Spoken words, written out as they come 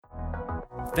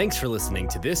Thanks for listening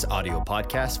to this audio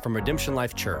podcast from Redemption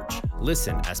Life Church.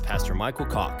 Listen as Pastor Michael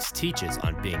Cox teaches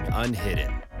on being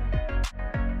unhidden.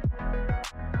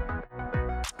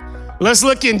 Let's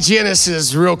look in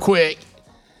Genesis real quick.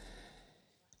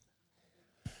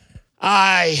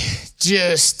 I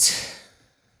just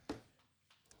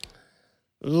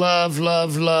love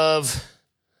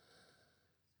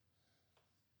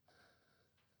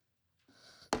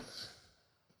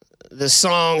the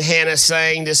song Hannah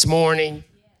sang this morning.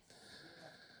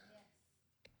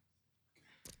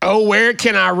 Oh, where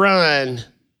can I run?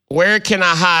 Where can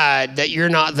I hide that you're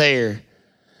not there?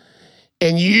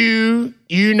 And you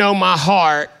know my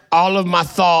heart, all of my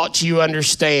thoughts you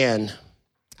understand.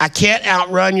 I can't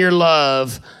outrun your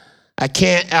love. I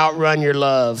can't outrun your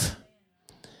love.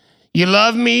 You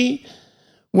love me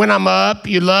when I'm up.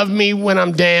 You love me when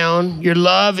I'm down. Your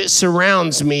love, it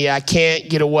surrounds me. I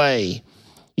can't get away.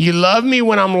 You love me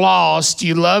when I'm lost.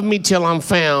 You love me till I'm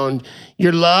found.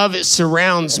 Your love, it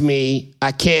surrounds me.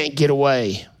 I can't get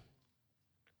away.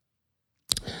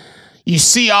 You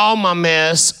see all my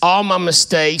mess, all my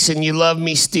mistakes, and you love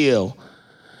me still.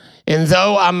 And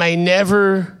though I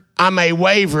may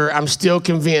waver, I'm still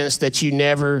convinced that you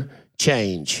never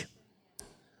change.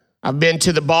 I've been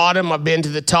to the bottom, I've been to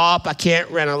the top. I can't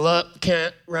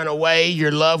run away.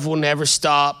 Your love will never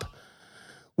stop.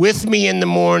 With me in the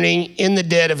morning, in the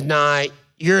dead of night,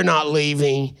 you're not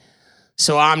leaving,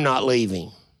 so I'm not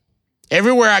leaving.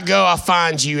 Everywhere I go, I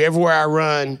find you. Everywhere I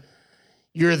run,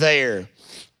 you're there.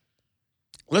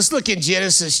 Let's look in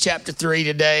Genesis chapter 3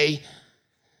 today.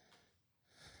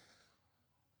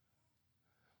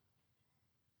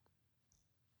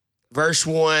 Verse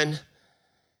 1.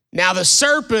 Now the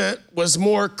serpent was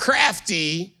more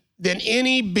crafty than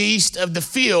any beast of the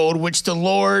field which the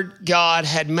Lord God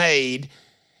had made.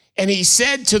 And he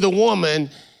said to the woman,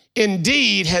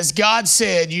 indeed, has God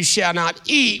said, you shall not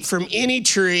eat from any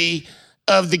tree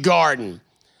of the garden.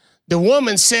 The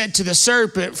woman said to the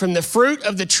serpent, from the fruit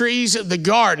of the trees of the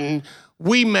garden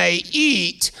we may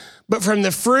eat, but from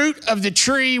the fruit of the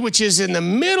tree which is in the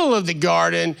middle of the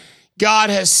garden, God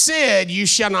has said, you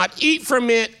shall not eat from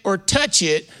it or touch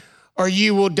it, or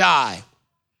you will die.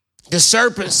 The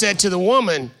serpent said to the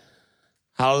woman,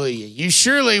 hallelujah, you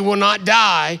surely will not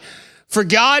die. For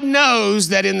God knows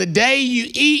that in the day you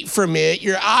eat from it,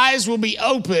 your eyes will be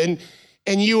open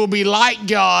and you will be like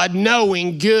God,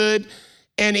 knowing good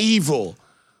and evil.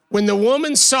 When the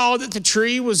woman saw that the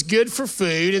tree was good for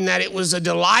food and that it was a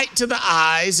delight to the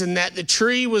eyes and that the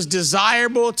tree was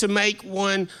desirable to make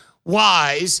one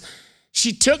wise,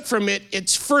 she took from it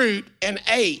its fruit and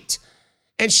ate.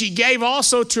 And she gave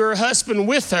also to her husband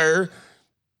with her,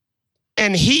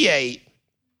 and he ate.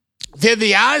 Then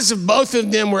the eyes of both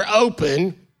of them were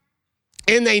open,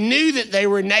 and they knew that they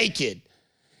were naked.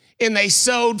 And they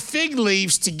sewed fig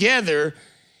leaves together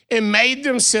and made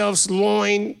themselves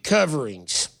loin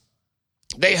coverings.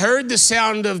 They heard the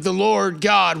sound of the Lord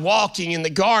God walking in the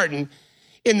garden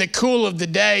in the cool of the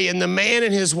day, and the man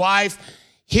and his wife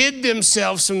hid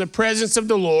themselves from the presence of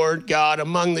the Lord God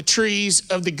among the trees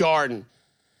of the garden.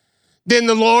 Then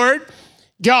the Lord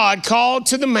God called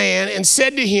to the man and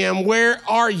said to him, where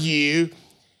are you?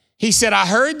 He said, I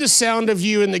heard the sound of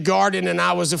you in the garden, and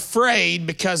I was afraid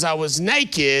because I was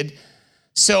naked,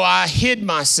 so I hid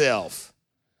myself.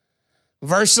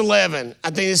 Verse 11,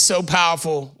 I think it's so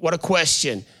powerful. What a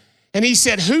question. And he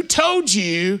said, who told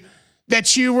you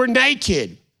that you were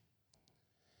naked?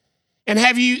 And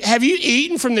have you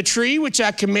eaten from the tree which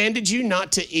I commanded you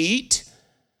not to eat?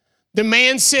 The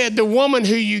man said, the woman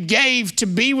who you gave to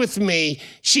be with me,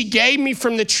 she gave me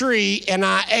from the tree and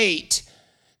I ate.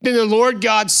 Then the Lord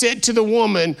God said to the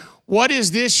woman, what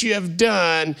is this you have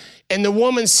done? And the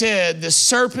woman said, the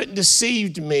serpent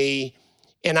deceived me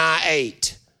and I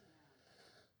ate.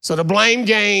 So the blame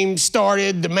game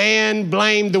started. The man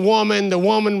blamed the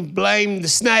woman blamed the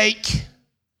snake,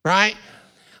 right?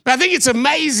 But I think it's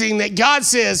amazing that God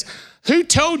says, who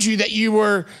told you that you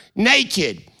were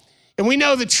naked? And we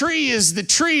know the tree is the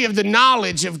tree of the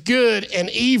knowledge of good and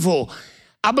evil.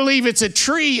 I believe it's a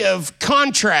tree of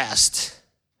contrast.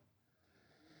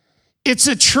 It's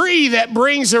a tree that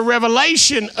brings a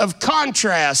revelation of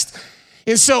contrast.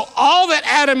 And so all that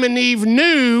Adam and Eve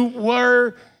knew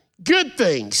were good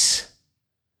things.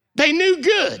 They knew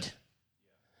good.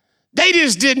 They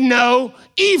just didn't know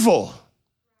evil.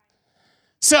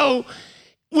 So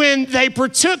when they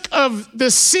partook of the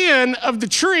sin of the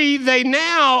tree,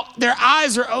 their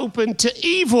eyes are open to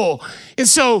evil. And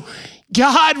so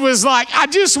God was like, I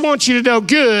just want you to know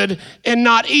good and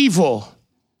not evil.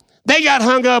 They got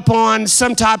hung up on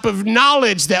some type of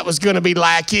knowledge that was going to be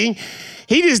lacking.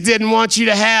 He just didn't want you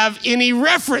to have any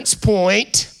reference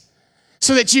point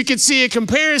so that you could see a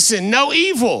comparison. No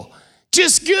evil,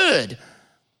 just good.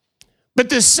 But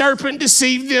the serpent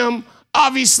deceived them,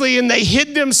 obviously, and they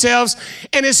hid themselves.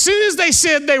 And as soon as they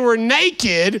said they were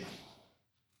naked,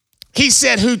 he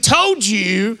said, who told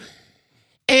you?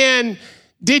 And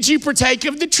did you partake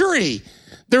of the tree?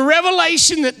 The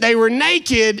revelation that they were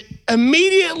naked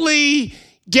immediately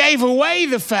gave away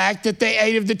the fact that they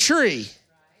ate of the tree.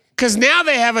 Because now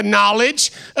they have a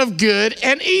knowledge of good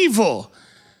and evil.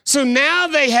 So now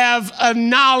they have a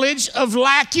knowledge of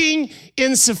lacking,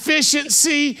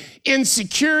 insufficiency,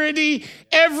 insecurity,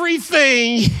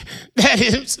 everything that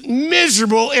is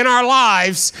miserable in our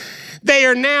lives, they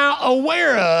are now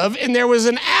aware of, and there was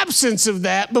an absence of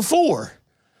that before.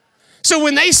 So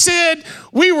when they said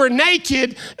we were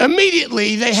naked,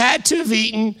 immediately they had to have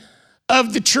eaten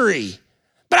of the tree.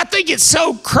 But I think it's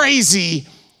so crazy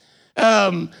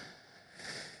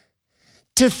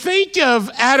to think of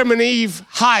Adam and Eve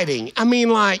hiding. I mean,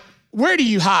 like, where do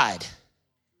you hide?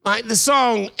 Like the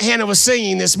song Hannah was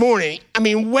singing this morning. I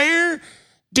mean, where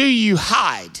do you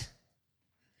hide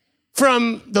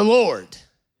from the Lord?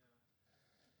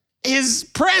 His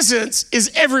presence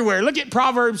is everywhere. Look at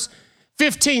Proverbs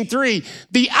 15:3.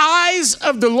 The eyes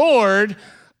of the Lord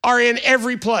are in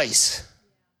every place,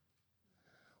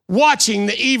 watching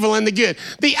the evil and the good.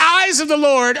 The eyes of the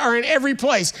Lord are in every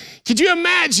place. Could you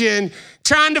imagine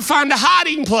trying to find a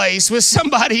hiding place with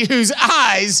somebody whose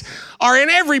eyes are in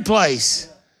every place?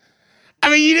 I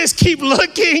mean, you just keep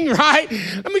looking, right?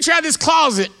 Let me try this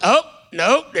closet. Oh,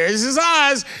 nope, there's his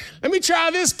eyes. Let me try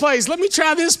this place. Let me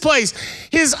try this place.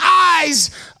 His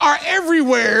eyes are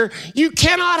everywhere. You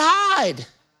cannot hide.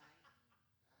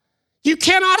 You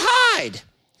cannot hide.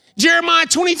 Jeremiah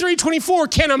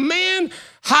 23:24, can a man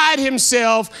hide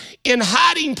himself in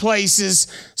hiding places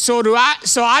so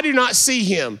I do not see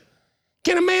him?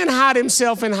 Can a man hide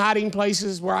himself in hiding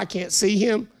places where I can't see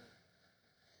him?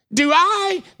 Do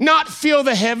I not feel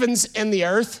the heavens and the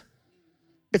earth,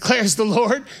 declares the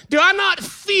Lord? Do I not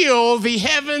feel the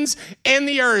heavens and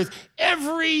the earth?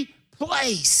 Every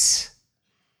place.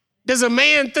 Does a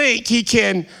man think he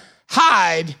can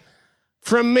hide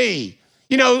from me?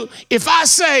 You know, if I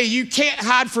say you can't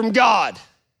hide from God,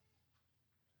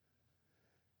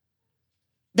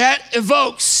 that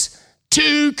evokes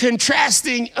two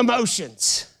contrasting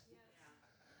emotions.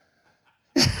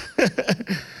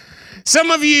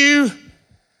 Some of you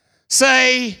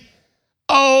say,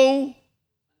 oh,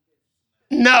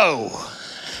 no.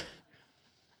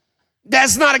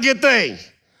 That's not a good thing.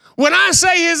 When I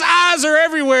say his eyes are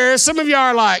everywhere, some of you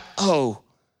are like, oh.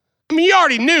 I mean, you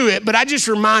already knew it, but I just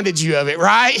reminded you of it,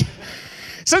 right?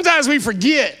 Sometimes we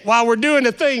forget while we're doing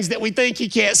the things that we think he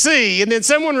can't see, and then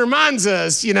someone reminds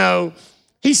us, you know,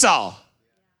 he saw.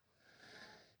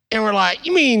 And we're like,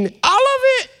 you mean all of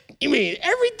it? You mean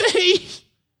everything?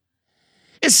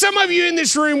 And some of you in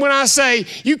this room, when I say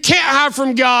you can't hide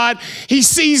from God, he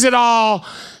sees it all,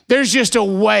 there's just a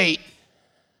weight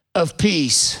of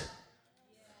peace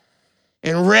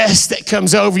and rest that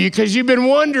comes over you because you've been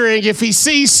wondering if he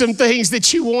sees some things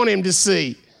that you want him to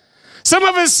see. Some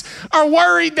of us are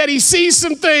worried that he sees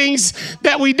some things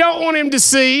that we don't want him to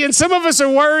see, and some of us are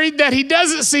worried that he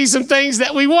doesn't see some things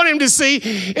that we want him to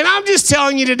see. And I'm just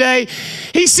telling you today,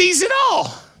 he sees it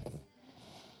all.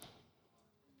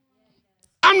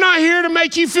 I'm not here to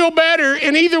make you feel better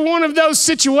in either one of those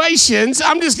situations.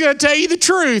 I'm just going to tell you the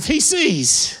truth. He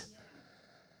sees.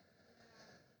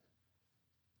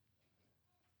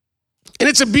 And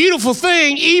it's a beautiful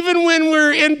thing, even when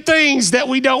we're in things that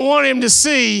we don't want him to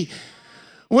see,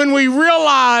 when we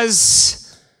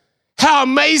realize how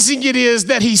amazing it is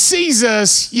that he sees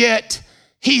us, yet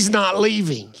he's not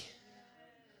leaving.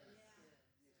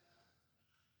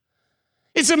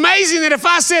 It's amazing that if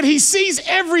I said he sees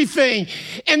everything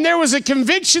and there was a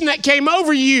conviction that came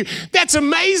over you, that's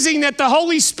amazing that the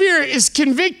Holy Spirit is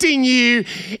convicting you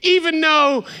even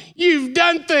though you've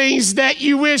done things that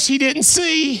you wish he didn't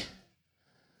see.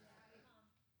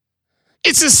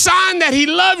 It's a sign that he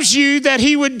loves you, that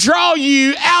he would draw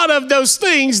you out of those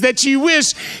things that you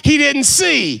wish he didn't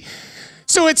see.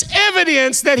 So it's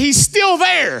evidence that he's still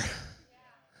there,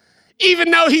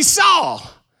 even though he saw.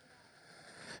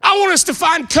 I want us to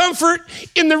find comfort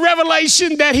in the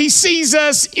revelation that he sees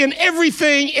us in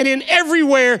everything and in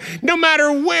everywhere, no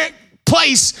matter where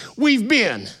place we've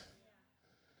been.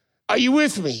 Are you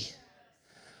with me?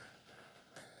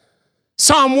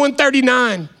 Psalm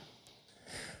 139.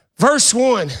 Verse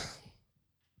 1,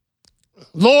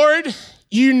 Lord,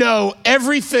 you know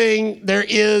everything there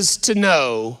is to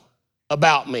know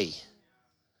about me.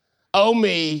 Oh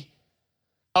me,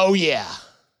 oh yeah.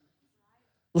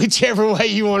 whichever way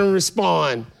you want to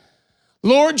respond.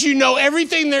 Lord, you know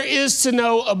everything there is to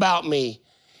know about me.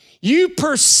 You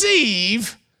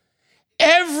perceive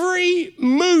every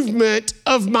movement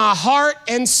of my heart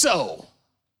and soul.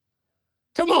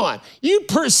 Come on. You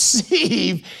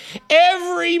perceive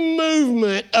every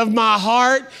movement of my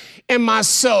heart and my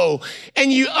soul.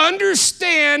 And you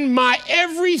understand my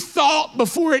every thought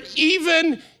before it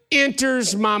even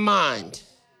enters my mind.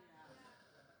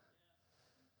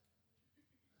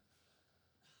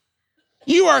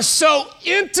 You are so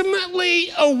intimately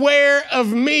aware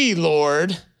of me,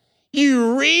 Lord.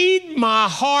 You read my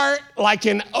heart like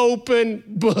an open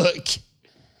book.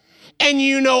 And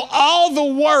you know all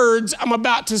the words I'm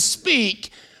about to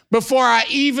speak before I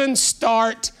even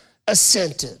start a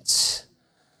sentence.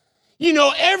 You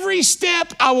know every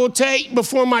step I will take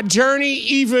before my journey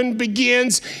even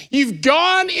begins. You've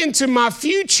gone into my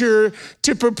future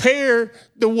to prepare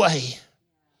the way.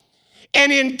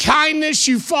 And in kindness,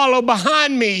 you follow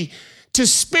behind me to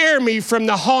spare me from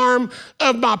the harm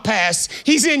of my past.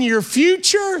 He's in your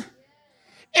future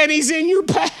and he's in your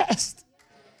past.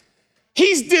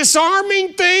 He's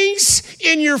disarming things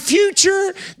in your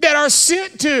future that are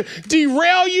sent to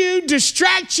derail you,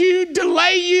 distract you,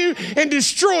 delay you, and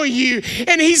destroy you.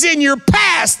 And he's in your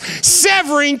past,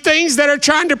 severing things that are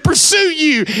trying to pursue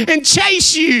you and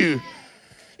chase you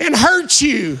and hurt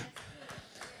you.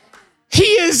 He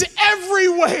is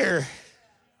everywhere.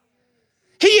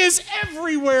 He is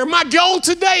everywhere. My goal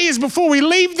today is before we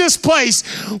leave this place,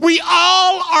 we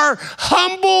all are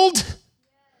humbled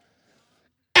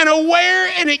and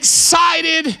aware and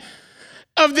excited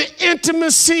of the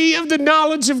intimacy of the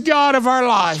knowledge of God of our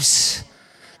lives,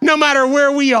 no matter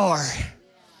where we are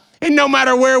and no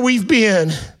matter where we've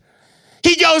been.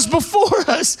 He goes before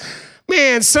us.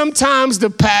 Man, sometimes the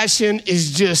passion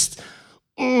is just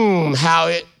how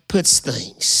it puts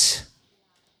things.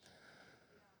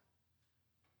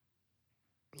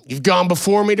 You've gone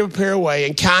before me to prepare a way.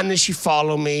 In kindness you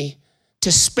follow me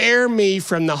to spare me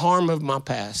from the harm of my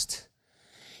past.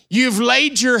 You've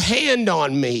laid your hand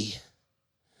on me.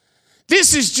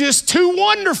 This is just too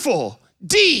wonderful,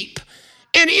 deep,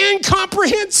 and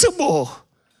incomprehensible.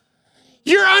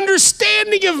 Your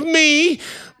understanding of me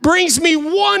brings me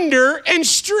wonder and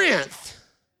strength.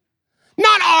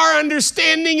 Not our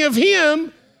understanding of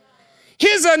him,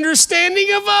 his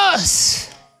understanding of us.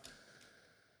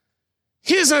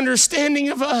 His understanding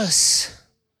of us.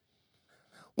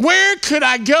 Where could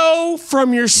I go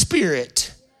from your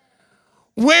spirit?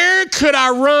 Where could I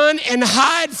run and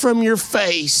hide from your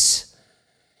face?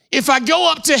 If I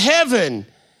go up to heaven,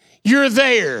 you're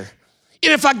there.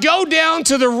 And if I go down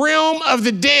to the realm of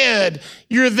the dead,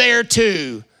 you're there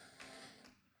too.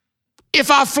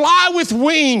 If I fly with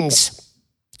wings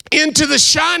into the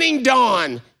shining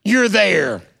dawn, you're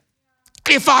there.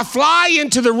 If I fly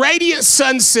into the radiant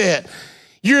sunset,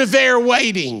 you're there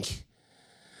waiting.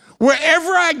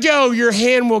 Wherever I go, your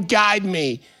hand will guide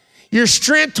me. Your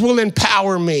strength will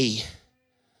empower me.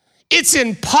 It's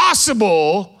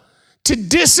impossible to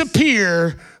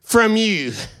disappear from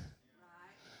you.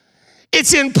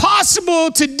 It's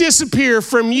impossible to disappear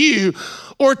from you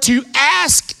or to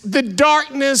ask the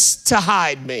darkness to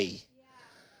hide me.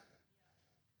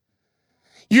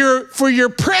 For your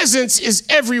presence is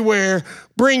everywhere,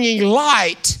 bringing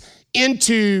light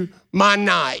into my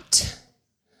night.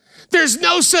 There's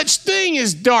no such thing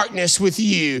as darkness with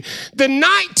you. The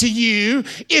night to you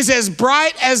is as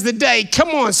bright as the day. Come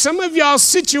on, some of y'all's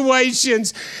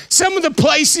situations, some of the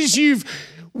places you've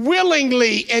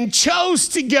willingly and chose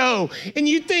to go, and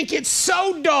you think it's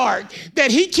so dark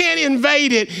that he can't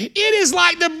invade it. It is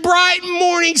like the bright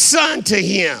morning sun to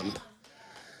him.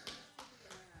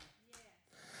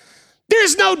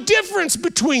 There's no difference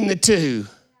between the two.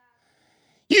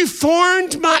 You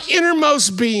formed my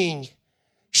innermost being,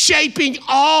 shaping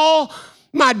all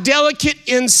my delicate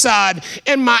inside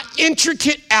and my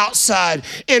intricate outside,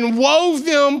 and wove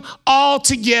them all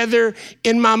together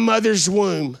in my mother's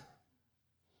womb.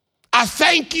 I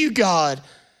thank you, God,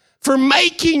 for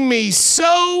making me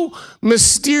so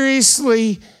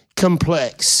mysteriously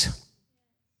complex.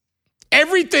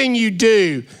 Everything you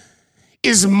do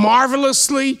is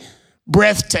marvelously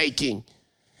breathtaking.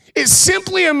 It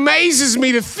simply amazes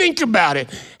me to think about it,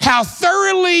 how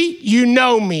thoroughly you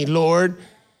know me, Lord.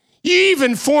 You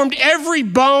even formed every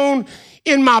bone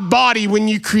in my body when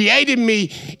you created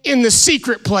me in the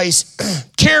secret place.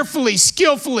 Carefully,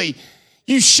 skillfully,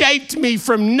 you shaped me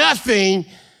from nothing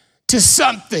to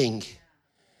something.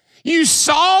 You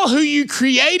saw who you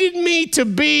created me to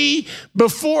be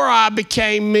before I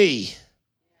became me.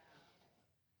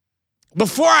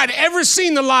 Before I'd ever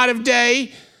seen the light of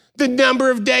day, the number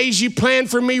of days you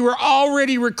planned for me were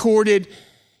already recorded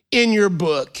in your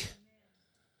book.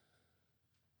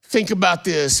 Think about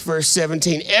this, verse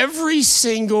 17. Every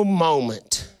single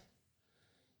moment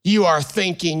you are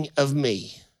thinking of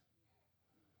me.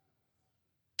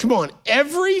 Come on,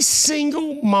 every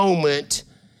single moment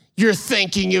you're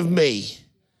thinking of me.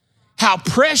 How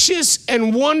precious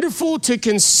and wonderful to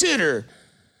consider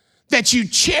that you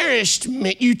cherish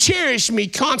me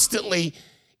constantly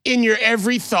in your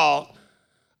every thought.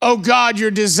 Oh God,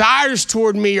 your desires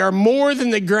toward me are more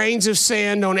than the grains of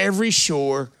sand on every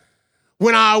shore.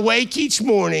 When I awake each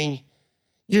morning,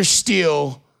 you're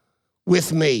still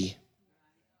with me.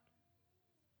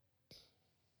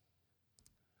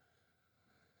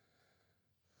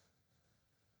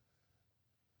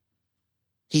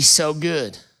 He's so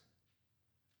good.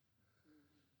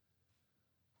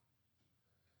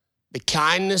 The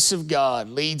kindness of God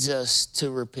leads us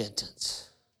to repentance.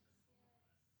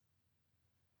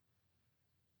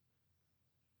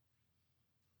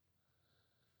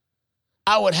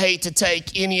 I would hate to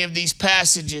take any of these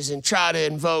passages and try to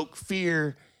invoke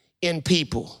fear in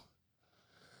people.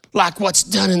 Like what's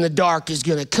done in the dark is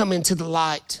going to come into the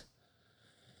light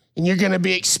and you're going to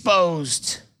be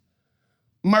exposed.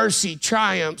 Mercy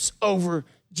triumphs over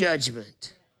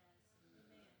judgment.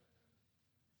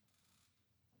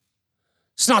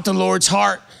 It's not the Lord's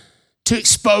heart to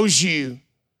expose you.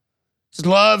 His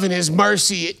love and his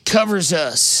mercy, it covers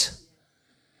us.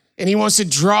 And he wants to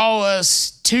draw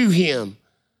us to him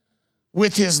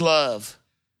with his love.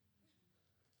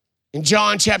 In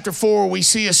John chapter 4, we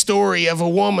see a story of a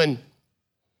woman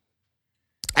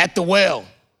at the well,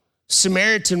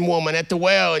 Samaritan woman at the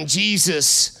well, and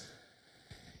Jesus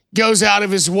goes out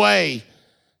of his way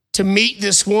to meet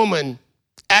this woman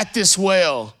at this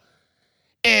well.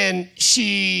 And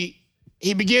he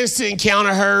begins to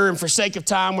encounter her, and for sake of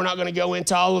time, we're not going to go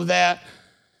into all of that.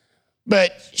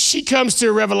 But she comes to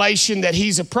a revelation that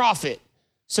he's a prophet.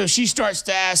 So she starts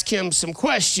to ask him some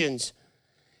questions.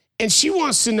 And she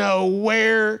wants to know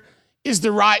where is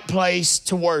the right place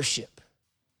to worship.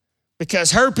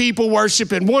 Because her people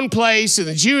worship in one place, and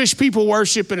the Jewish people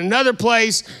worship in another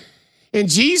place. And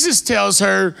Jesus tells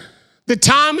her, the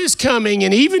time is coming,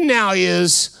 and even now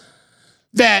is,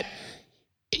 that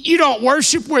you don't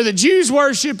worship where the Jews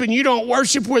worship and you don't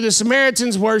worship where the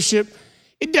Samaritans worship.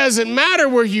 It doesn't matter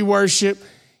where you worship.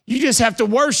 You just have to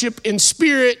worship in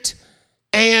spirit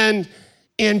and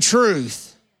in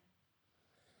truth.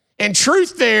 And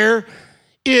truth there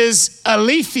is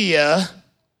aletheia,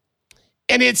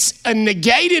 and it's a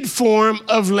negated form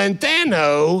of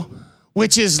lenthano,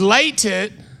 which is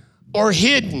latent or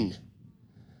hidden.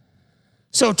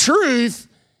 So truth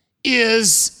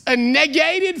is a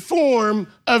negated form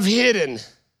of hidden.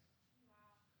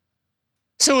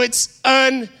 So it's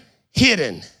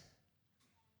unhidden.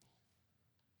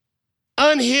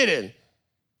 Unhidden.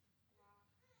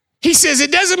 He says,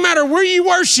 it doesn't matter where you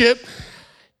worship,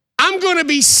 I'm going to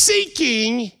be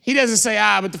seeking. He doesn't say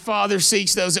but the Father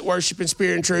seeks those that worship in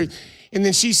spirit and truth. And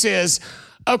then she says,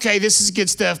 okay, this is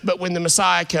good stuff, but when the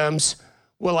Messiah comes,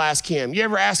 we'll ask him. You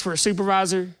ever ask for a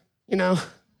supervisor? You know?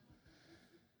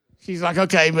 She's like,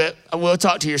 okay, but we'll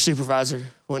talk to your supervisor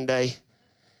one day.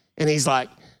 And he's like,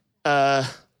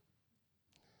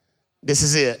 this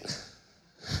is it.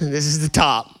 This is the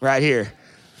top right here.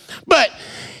 But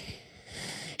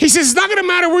he says, it's not going to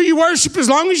matter where you worship as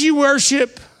long as you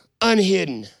worship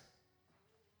unhidden.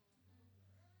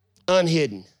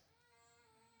 Unhidden.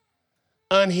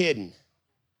 Unhidden.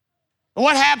 And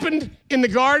what happened in the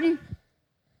garden?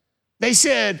 They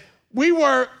said, we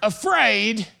were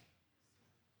afraid,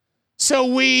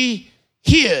 so we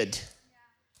hid.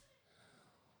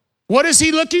 What is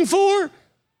he looking for?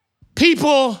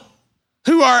 People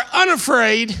who are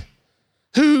unafraid,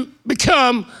 who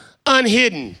become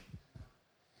unhidden.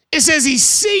 It says he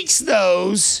seeks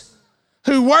those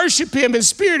who worship him in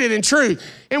spirit and in truth.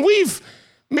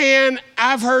 And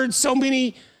I've heard so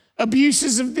many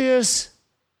abuses of this.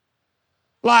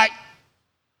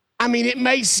 It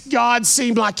makes God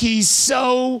seem like he's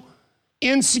so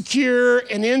insecure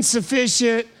and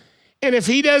insufficient. And if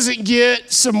he doesn't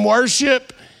get some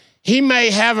worship, he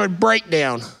may have a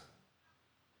breakdown.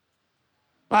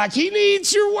 Like, he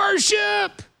needs your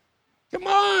worship. Come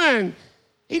on.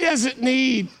 He doesn't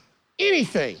need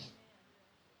anything.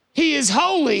 He is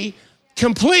holy,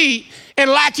 complete, and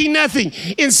lacking nothing.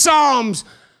 In Psalms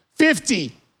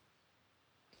 50,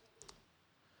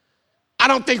 I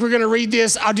don't think we're going to read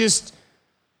this. I'll just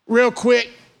real quick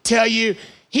tell you.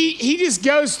 He just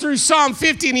goes through Psalm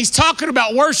 50 and he's talking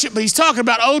about worship, but he's talking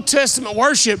about Old Testament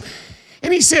worship.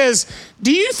 And he says,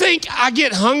 do you think I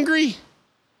get hungry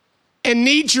and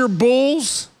need your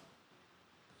bulls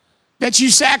that you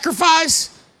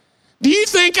sacrifice? Do you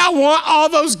think I want all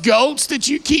those goats that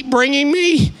you keep bringing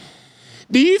me?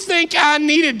 Do you think I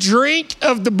need a drink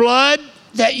of the blood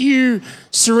that you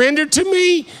surrendered to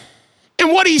me?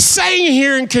 And what he's saying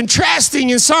here and contrasting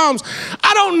in Psalms,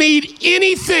 I don't need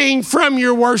anything from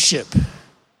your worship.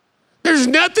 There's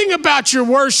nothing about your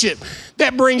worship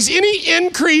that brings any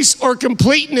increase or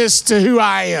completeness to who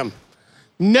I am.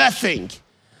 Nothing.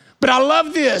 But I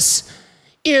love this.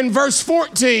 In verse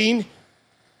 14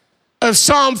 of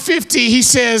Psalm 50, he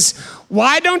says,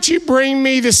 why don't you bring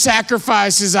me the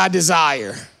sacrifices I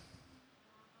desire?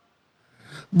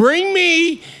 Bring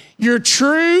me your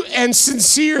true and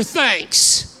sincere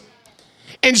thanks,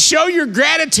 and show your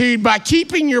gratitude by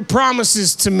keeping your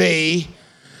promises to me,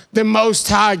 the Most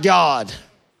High God.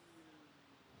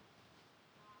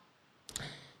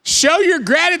 Show your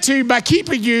gratitude by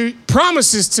keeping your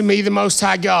promises to me, the Most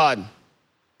High God.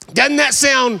 Doesn't that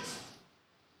sound,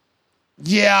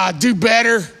 yeah, do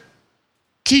better?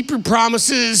 Keep your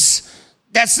promises.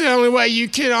 That's the only way you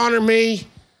can honor me.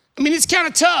 I mean, it's kind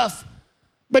of tough,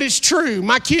 but it's true.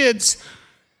 My kids,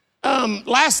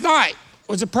 last night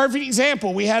was a perfect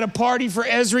example. We had a party for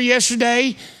Ezra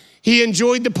yesterday. He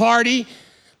enjoyed the party.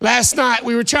 Last night,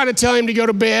 we were trying to tell him to go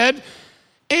to bed.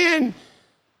 And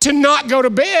to not go to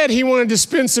bed, he wanted to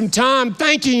spend some time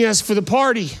thanking us for the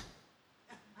party.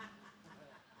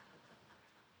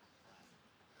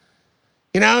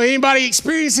 You know, anybody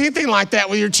experience anything like that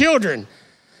with your children?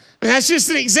 And that's just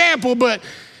an example, but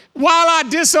while I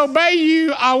disobey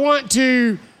you, I want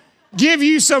to give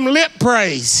you some lip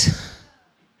praise.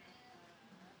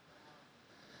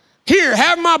 Here,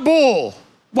 have my bull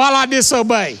while I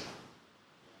disobey.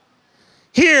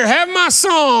 Here, have my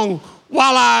song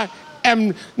while I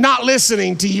am not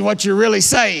listening to you, what you're really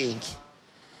saying.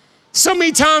 So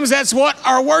many times that's what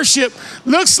our worship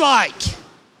looks like.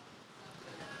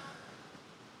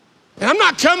 And I'm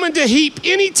not coming to heap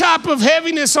any type of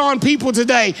heaviness on people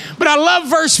today, but I love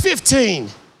verse 15.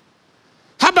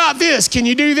 How about this? Can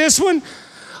you do this one?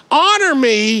 Honor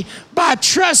me by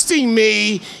trusting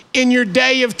me in your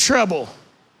day of trouble.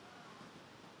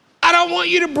 I don't want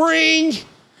you to bring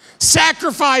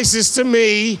sacrifices to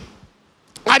me.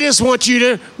 I just want you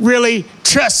to really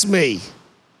trust me.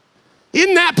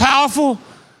 Isn't that powerful?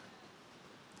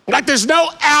 Like there's no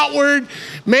outward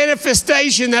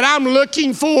manifestation that I'm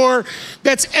looking for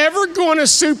that's ever going to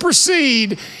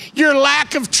supersede your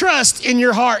lack of trust in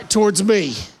your heart towards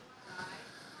me.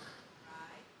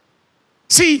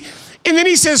 See, and then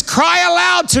he says, cry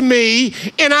aloud to me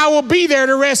and I will be there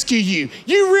to rescue you.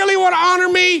 You really want to honor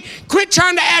me? Quit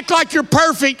trying to act like you're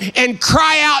perfect and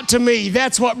cry out to me.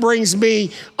 That's what brings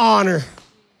me honor.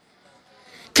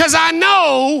 Because I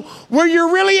know where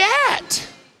you're really at.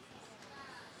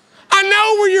 I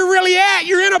know where you're really at.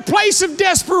 You're in a place of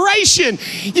desperation.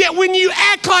 Yet when you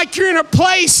act like you're in a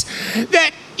place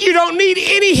that you don't need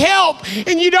any help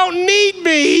and you don't need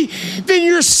me, then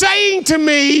you're saying to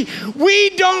me, we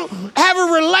don't have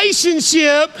a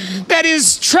relationship that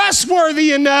is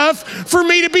trustworthy enough for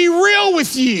me to be real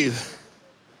with you.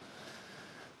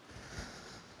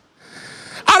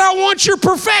 I don't want your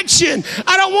perfection.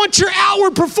 I don't want your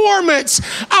outward performance.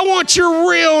 I want your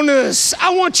realness.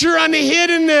 I want your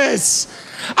unhiddenness.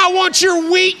 I want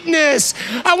your weakness.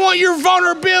 I want your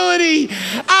vulnerability.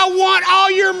 I want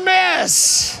all your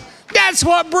mess. That's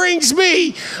what brings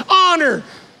me honor.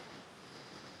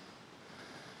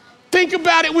 Think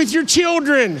about it with your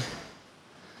children.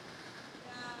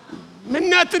 And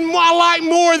nothing I like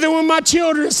more than when my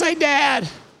children say, Dad.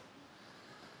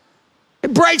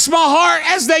 It breaks my heart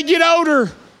as they get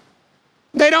older.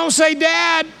 They don't say,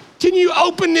 Dad, can you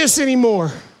open this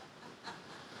anymore?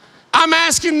 I'm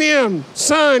asking them,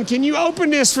 son, can you open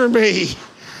this for me?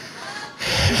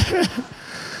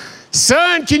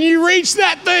 Son, can you reach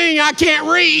that thing I can't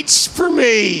reach for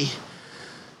me?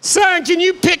 Son, can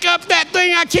you pick up that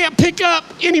thing I can't pick up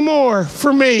anymore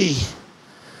for me?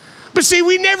 But see,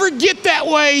 we never get that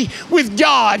way with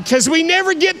God because we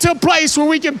never get to a place where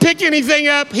we can pick anything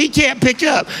up He can't pick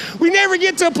up. We never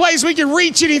get to a place we can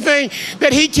reach anything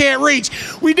that He can't reach.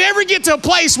 We never get to a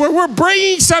place where we're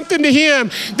bringing something to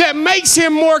Him that makes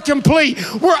Him more complete.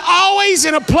 We're always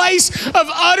in a place of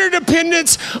utter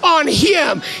dependence on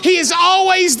Him. He is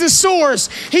always the source.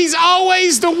 He's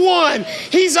always the one.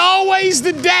 He's always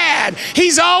the dad.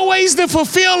 He's always the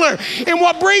fulfiller. And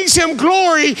what brings Him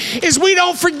glory is we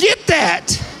don't forget that.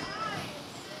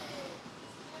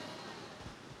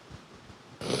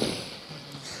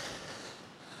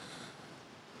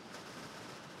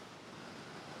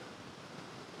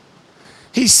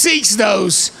 He seeks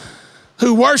those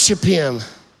who worship Him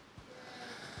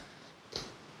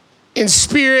in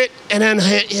spirit and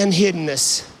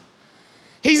unhiddenness.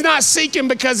 He's not seeking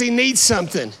because he needs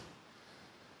something.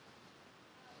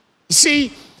 You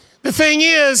see, the thing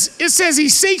is, it says he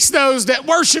seeks those that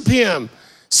worship him.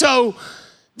 So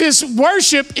this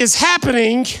worship is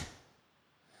happening,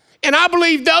 and I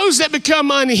believe those that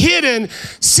become unhidden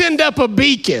send up a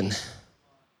beacon.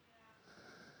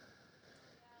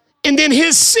 And then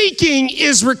his seeking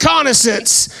is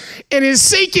reconnaissance, and his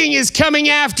seeking is coming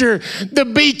after the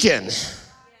beacon.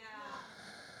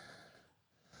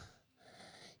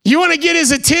 You want to get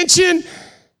his attention?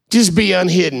 Just be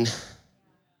unhidden.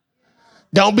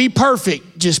 Don't be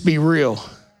perfect, just be real.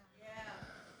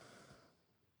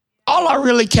 All I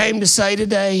really came to say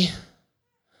today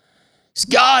is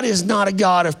God is not a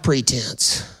God of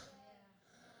pretense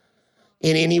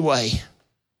in any way.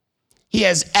 He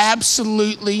has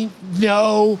absolutely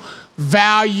no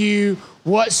value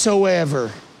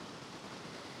whatsoever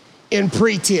in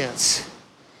pretense,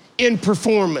 in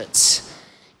performance,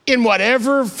 in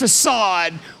whatever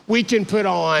facade we can put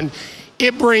on.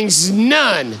 It brings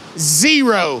none,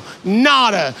 zero,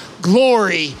 nada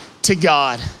glory to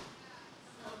God.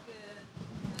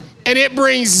 And it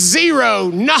brings zero,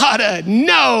 nada,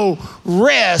 no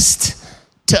rest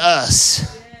to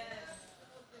us.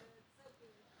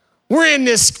 We're in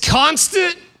this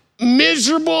constant,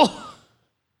 miserable,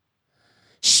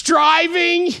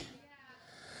 striving,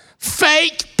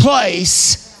 fake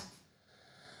place,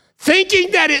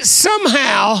 thinking that it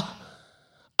somehow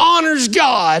honors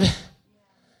God.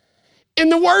 And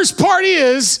the worst part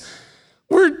is,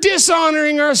 we're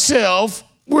dishonoring ourselves,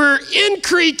 we're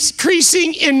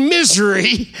increasing in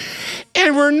misery,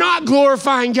 and we're not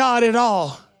glorifying God at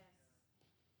all.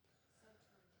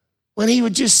 When he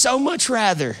would just so much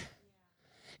rather.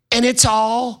 And it's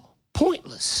all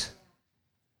pointless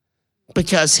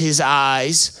because his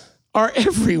eyes are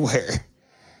everywhere.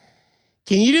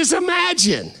 Can you just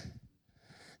imagine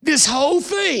this whole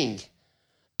thing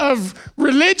of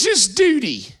religious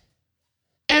duty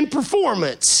and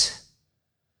performance,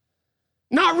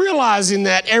 not realizing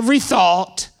that every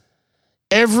thought,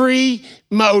 every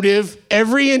motive,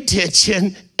 every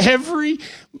intention, every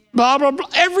blah, blah, blah,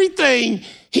 everything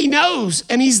he knows,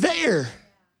 and he's there.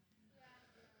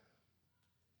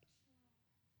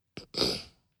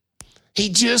 He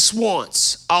just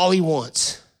wants, all he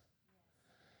wants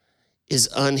is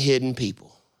unhidden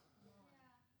people.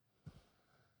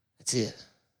 That's it.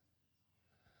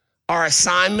 Our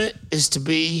assignment is to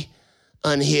be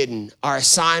unhidden. Our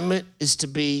assignment is to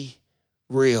be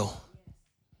real.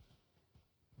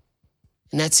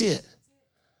 And that's it.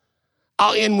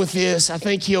 I'll end with this. I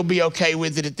think he'll be okay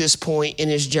with it at this point in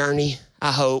his journey,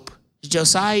 I hope. Is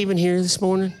Josiah even here this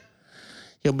morning?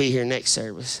 He'll be here next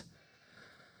service.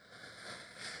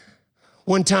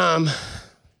 One time,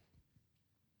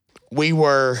 we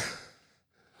were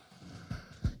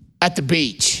at the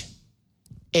beach,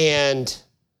 and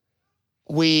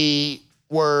we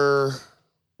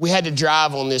had to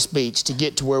drive on this beach to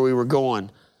get to where we were going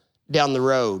down the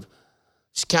road.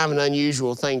 It's kind of an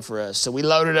unusual thing for us. So we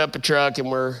loaded up a truck,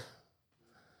 and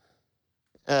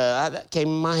that came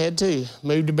in my head too,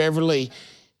 moved to Beverly.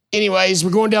 Anyways,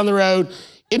 we're going down the road.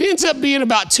 It ends up being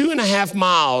about 2.5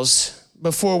 miles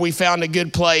before we found a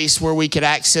good place where we could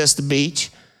access the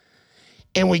beach.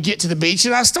 And we get to the beach,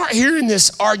 and I start hearing this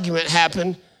argument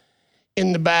happen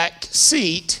in the back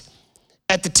seat.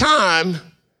 At the time,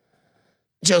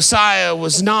 Josiah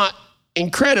was not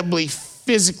incredibly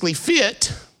physically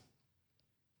fit,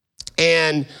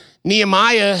 and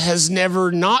Nehemiah has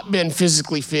never not been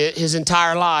physically fit his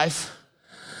entire life.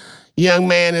 Young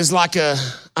man is like I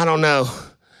don't know.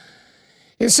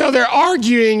 And so they're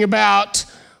arguing about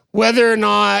whether or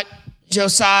not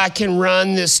Josiah can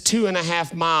run this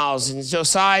 2.5 miles. And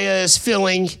Josiah is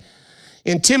feeling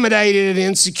intimidated and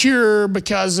insecure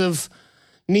because of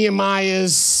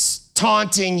Nehemiah's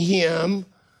taunting him,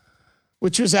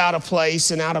 which was out of place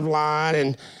and out of line.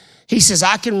 And he says,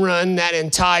 I can run that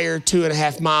entire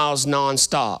 2.5 miles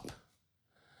nonstop.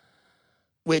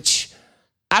 Which,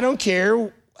 I don't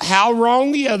care how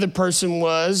wrong the other person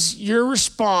was, your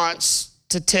response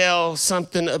to tell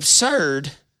something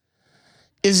absurd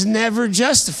is never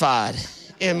justified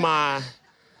in my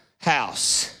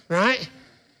house, right?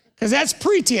 Because that's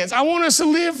pretense. I want us to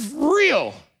live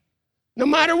real. No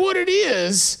matter what it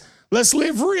is, let's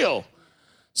live real.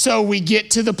 So we get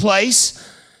to the place.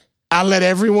 I let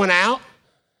everyone out.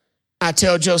 I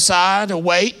tell Josiah to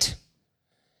wait.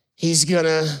 Me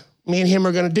and him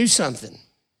are going to do something.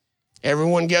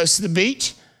 Everyone goes to the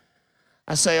beach.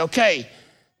 I say, okay,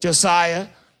 Josiah,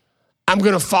 I'm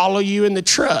going to follow you in the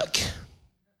truck,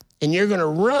 and you're going to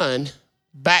run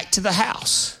back to the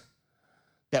house.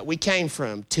 that we came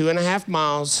from, 2.5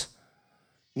 miles,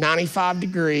 95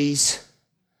 degrees.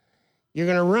 You're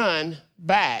going to run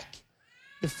back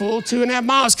the full 2.5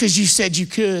 miles because you said you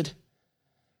could.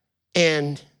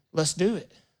 And let's do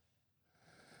it.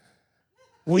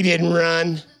 We didn't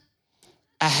run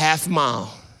a half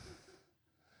mile,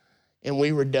 and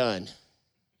we were done.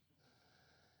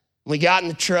 We got in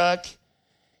the truck,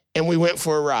 and we went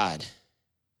for a ride.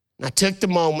 And I took the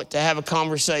moment to have a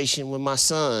conversation with my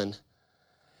son.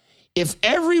 If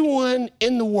everyone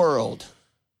in the world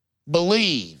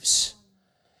believes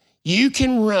you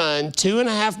can run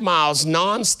 2.5 miles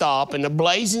nonstop in the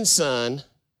blazing sun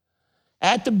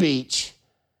at the beach,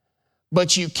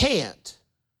 but you can't,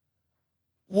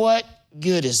 what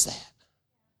good is that?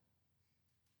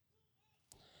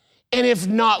 And if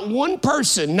not one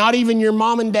person, not even your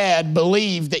mom and dad,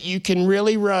 believe that you can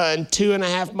really run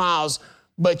 2.5 miles,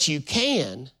 but you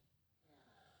can,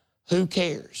 who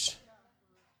cares?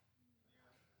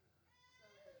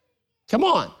 Come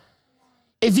on.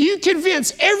 If you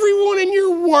convince everyone in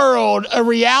your world a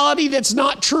reality that's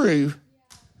not true,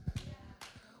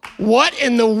 what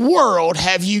in the world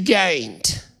have you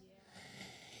gained?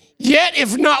 Yet,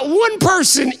 if not one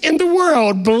person in the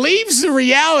world believes the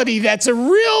reality that's a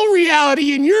real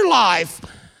reality in your life,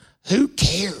 who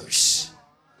cares?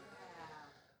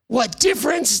 What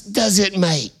difference does it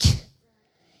make?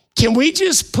 Can we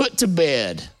just put to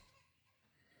bed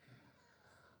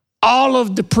all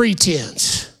of the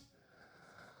pretense,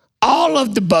 all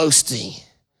of the boasting,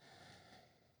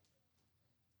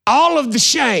 all of the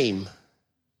shame,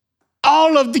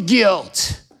 all of the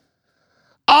guilt,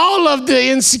 all of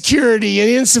the insecurity and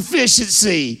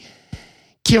insufficiency?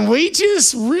 Can we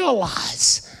just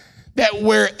realize that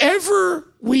wherever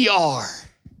we are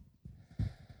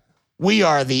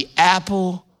the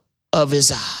apple of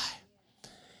his eye?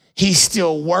 He's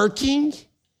still working.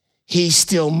 He's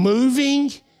still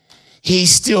moving.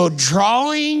 He's still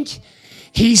drawing.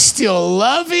 He's still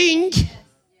loving.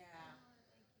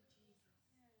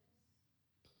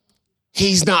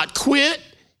 He's not quit.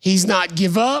 He's not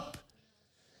give up.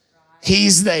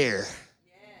 He's there.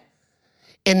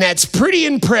 And that's pretty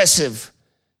impressive,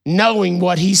 knowing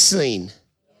what he's seen,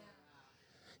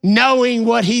 knowing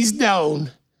what he's known,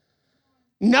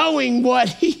 knowing what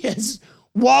he has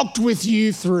walked with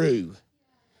you through.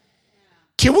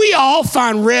 Can we all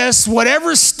find rest,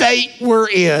 whatever state we're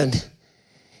in?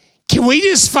 Can we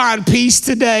just find peace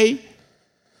today?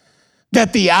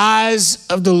 That the eyes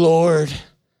of the Lord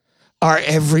are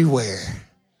everywhere.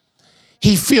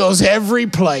 He fills every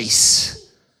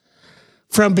place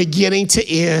from beginning to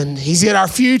end. He's in our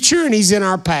future and he's in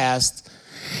our past.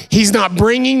 He's not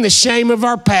bringing the shame of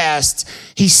our past.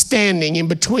 He's standing in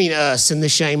between us and the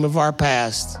shame of our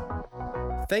past.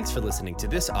 Thanks for listening to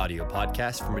this audio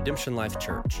podcast from Redemption Life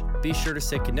Church. Be sure to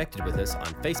stay connected with us on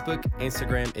Facebook,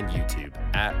 Instagram, and YouTube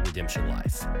at Redemption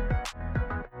Life.